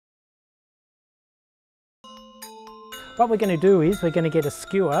what we're going to do is we're going to get a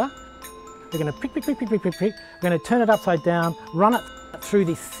skewer. We're going to prick. We're going to turn it upside down, run it through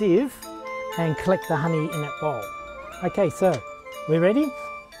this sieve and collect the honey in that bowl. Okay, so we're ready?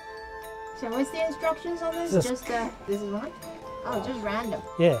 So what's the instructions on this? Just this is one? Oh, just random.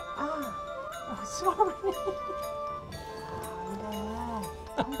 Yeah. Oh, sorry.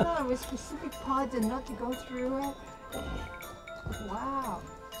 I thought it was specific pods and not to go through it. Wow.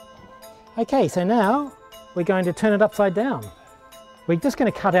 Okay, so now we're going to turn it upside down. We're just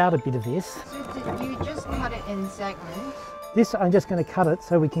going to cut out a bit of this. So you just cut it in segments? This, I'm just going to cut it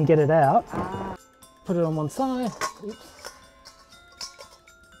so we can get it out. Put it on one side. Oops.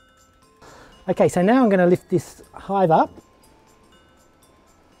 Okay, so now I'm going to lift this hive up.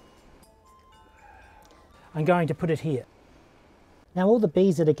 I'm going to put it here. Now all the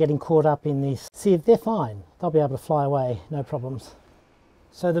bees that are getting caught up in this sieve, they're fine. They'll be able to fly away, no problems.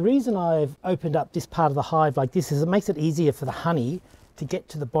 So the reason I've opened up this part of the hive like this is it makes it easier for the honey to get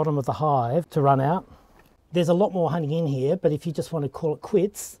to the bottom of the hive to run out. There's a lot more honey in here, but if you just want to call it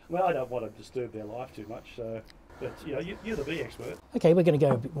quits. Well, I don't want to disturb their life too much, so, but you know, you're the bee expert. Okay, we're going to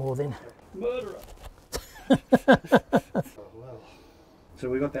go a bit more then. Murderer! Wow. So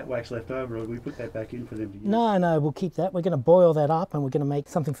we got that wax left over, or we put that back in for them to use? No, we'll keep that. We're going to boil that up and we're going to make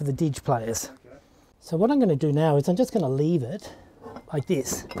something for the didge players. Okay. So what I'm going to do now is I'm just going to leave it like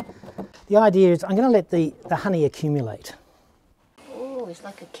this. The idea is I'm going to let the honey accumulate. Oh, it's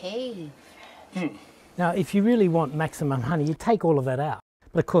like a cave. Now, if you really want maximum honey, you take all of that out.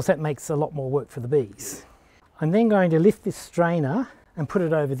 But of course, that makes a lot more work for the bees. I'm then going to lift this strainer and put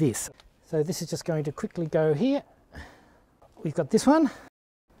it over this. So this is just going to quickly go here. We've got this one.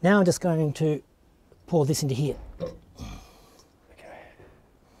 Now I'm just going to pour this into here. Okay.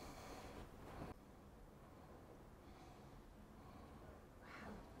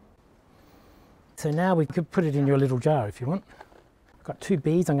 So now we could put it in your little jar if you want. I've got 2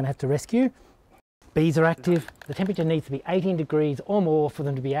 bees I'm going to have to rescue. Bees are active. The temperature needs to be 18 degrees or more for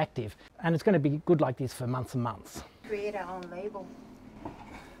them to be active. And it's going to be good like this for months and months. Create our own label.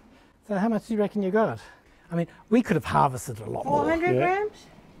 So how much do you reckon you got? I mean, we could have harvested a lot more. 400 grams?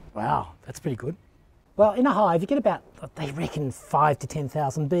 Wow, that's pretty good. Well, in a hive, you get about, they reckon 5,000 to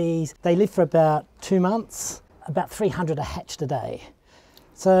 10,000 bees. They live for about 2 months. About 300 are hatched a day.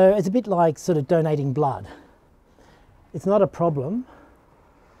 So it's a bit like sort of donating blood. It's not a problem,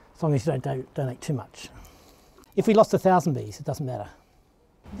 as long as you don't donate too much. If we lost 1,000 bees, it doesn't matter.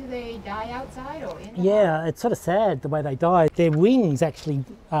 Do they die outside or in? Yeah, it's sort of sad the way they die. Their wings actually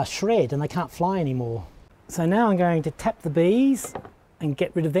shred and they can't fly anymore. So now I'm going to tap the bees and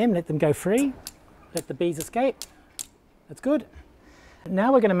get rid of them, let them go free, let the bees escape. That's good.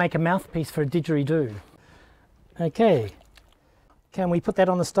 Now we're going to make a mouthpiece for a didgeridoo. Okay, can we put that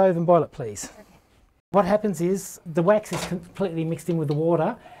on the stove and boil it, please? Okay. What happens is the wax is completely mixed in with the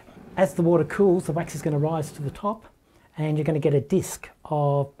water. As the water cools, the wax is going to rise to the top and you're going to get a disc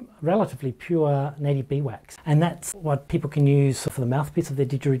of relatively pure native beeswax. And that's what people can use for the mouthpiece of their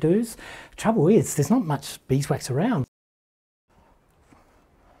didgeridoos. The trouble is, there's not much beeswax around.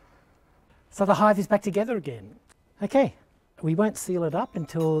 So the hive is back together again. Okay, we won't seal it up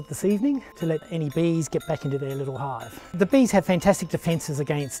until this evening to let any bees get back into their little hive. The bees have fantastic defences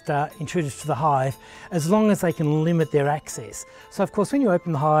against intruders to the hive as long as they can limit their access. So of course when you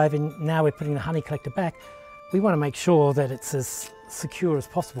open the hive and now we're putting the honey collector back, we want to make sure that it's as secure as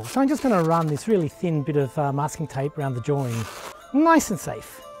possible. So I'm just going to run this really thin bit of masking tape around the join. Nice and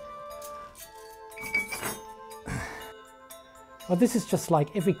safe. Well, this is just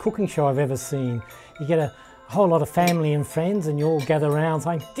like every cooking show I've ever seen. You get a whole lot of family and friends and you all gather around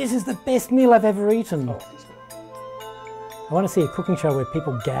saying, this is the best meal I've ever eaten. I want to see a cooking show where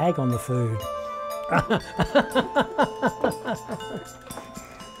people gag on the food.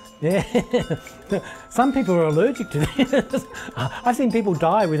 Yeah, some people are allergic to this. I've seen people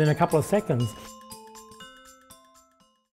die within a couple of seconds.